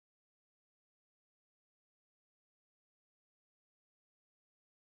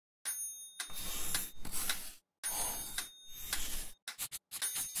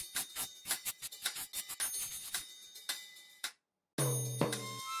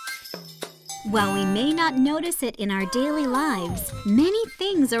While we may not notice it in our daily lives, many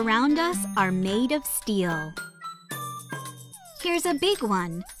things around us are made of steel. Here's a big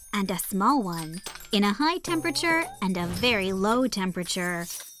one and a small one, in a high temperature and a very low temperature.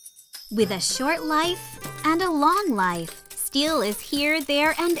 With a short life and a long life, steel is here,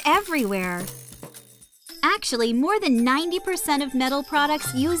 there, and everywhere. Actually, more than 90% of metal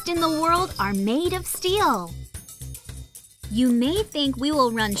products used in the world are made of steel. You may think we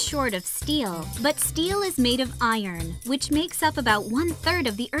will run short of steel, but steel is made of iron, which makes up about 1/3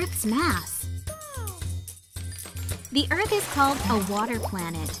 of the Earth's mass. The Earth is called a water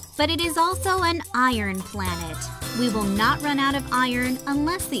planet, but it is also an iron planet. We will not run out of iron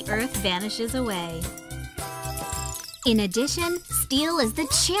unless the Earth vanishes away. In addition, steel is the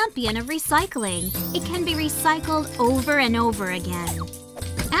champion of recycling. It can be recycled over and over again.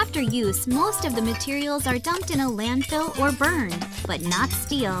 After use, most of the materials are dumped in a landfill or burned, but not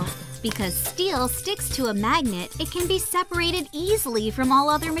steel. Because steel sticks to a magnet, it can be separated easily from all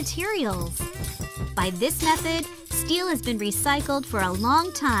other materials. By this method, steel has been recycled for a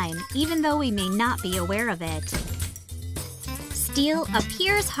long time, even though we may not be aware of it. Steel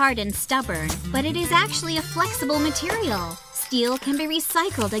appears hard and stubborn, but it is actually a flexible material. Steel can be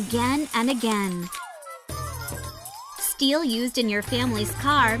recycled again and again. Steel used in your family's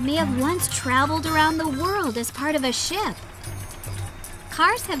car may have once traveled around the world as part of a ship.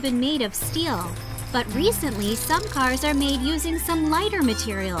 Cars have been made of steel, but recently some cars are made using some lighter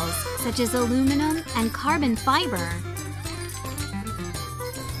materials, such as aluminum and carbon fiber.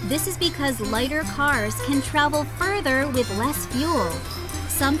 This is because lighter cars can travel further with less fuel.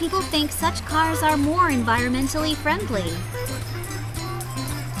 Some people think such cars are more environmentally friendly.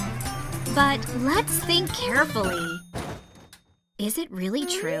 But let's think carefully. Is it really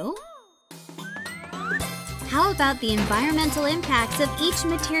true? How about the environmental impacts of each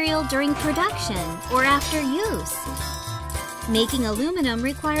material during production or after use? Making aluminum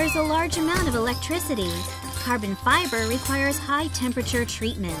requires a large amount of electricity. Carbon fiber requires high-temperature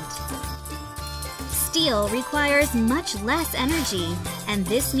treatment. Steel requires much less energy, and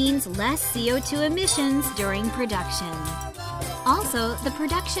this means less CO2 emissions during production. Also, the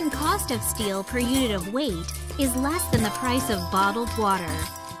production cost of steel per unit of weight is less than the price of bottled water.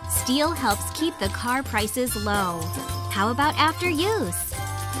 Steel helps keep the car prices low. How about after use?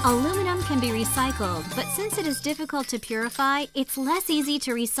 Aluminum can be recycled, but since it is difficult to purify, it's less easy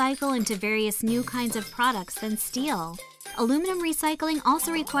to recycle into various new kinds of products than steel. Aluminum recycling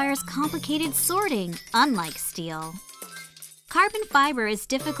also requires complicated sorting, unlike steel. Carbon fiber is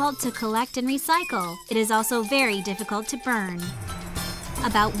difficult to collect and recycle. It is also very difficult to burn.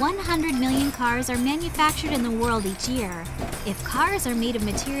 About 100 million cars are manufactured in the world each year. If cars are made of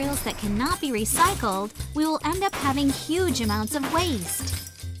materials that cannot be recycled, we will end up having huge amounts of waste.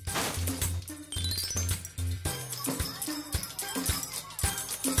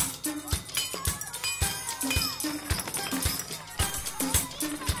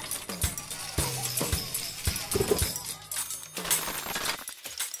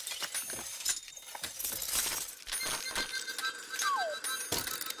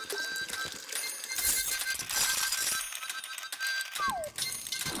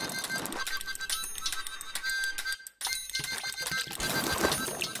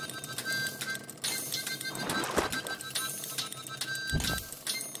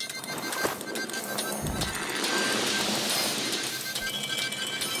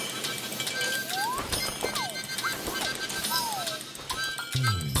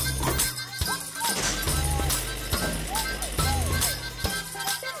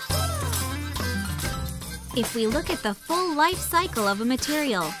 If we look at the full life cycle of a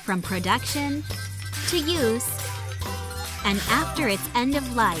material, from production to use and after its end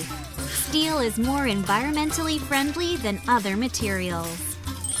of life, steel is more environmentally friendly than other materials.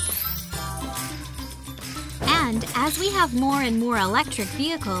 And as we have more and more electric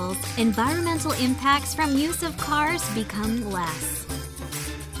vehicles, environmental impacts from use of cars become less.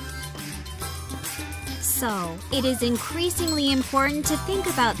 So, it is increasingly important to think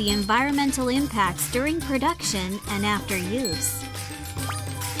about the environmental impacts during production and after use.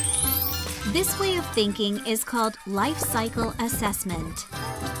 This way of thinking is called life cycle assessment.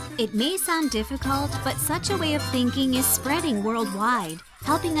 It may sound difficult, but such a way of thinking is spreading worldwide,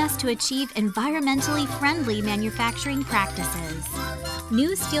 helping us to achieve environmentally friendly manufacturing practices.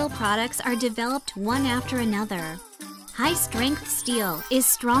 New steel products are developed one after another. High-strength steel is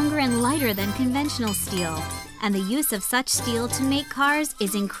stronger and lighter than conventional steel, and the use of such steel to make cars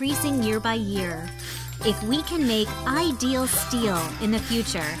is increasing year by year. If we can make ideal steel in the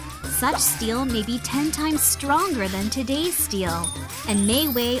future, such steel may be 10 times stronger than today's steel and may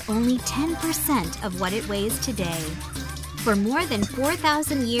weigh only 10% of what it weighs today. For more than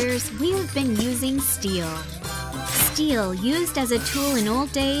 4,000 years, we have been using steel. Steel used as a tool in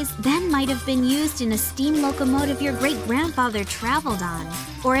old days then might have been used in a steam locomotive your great-grandfather traveled on,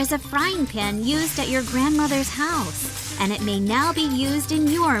 or as a frying pan used at your grandmother's house, and it may now be used in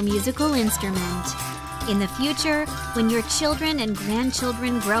your musical instrument. In the future, when your children and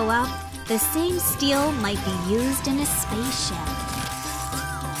grandchildren grow up, the same steel might be used in a spaceship.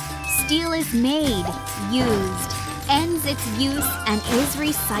 Steel is made, used, ends its use, and is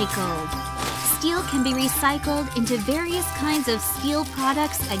recycled. Steel can be recycled into various kinds of steel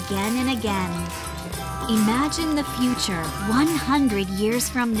products again and again. Imagine the future 100 years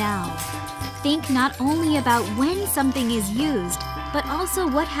from now. Think not only about when something is used, but also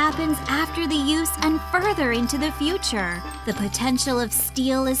what happens after the use and further into the future. The potential of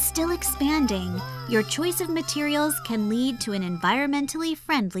steel is still expanding. Your choice of materials can lead to an environmentally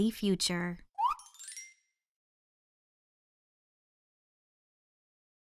friendly future.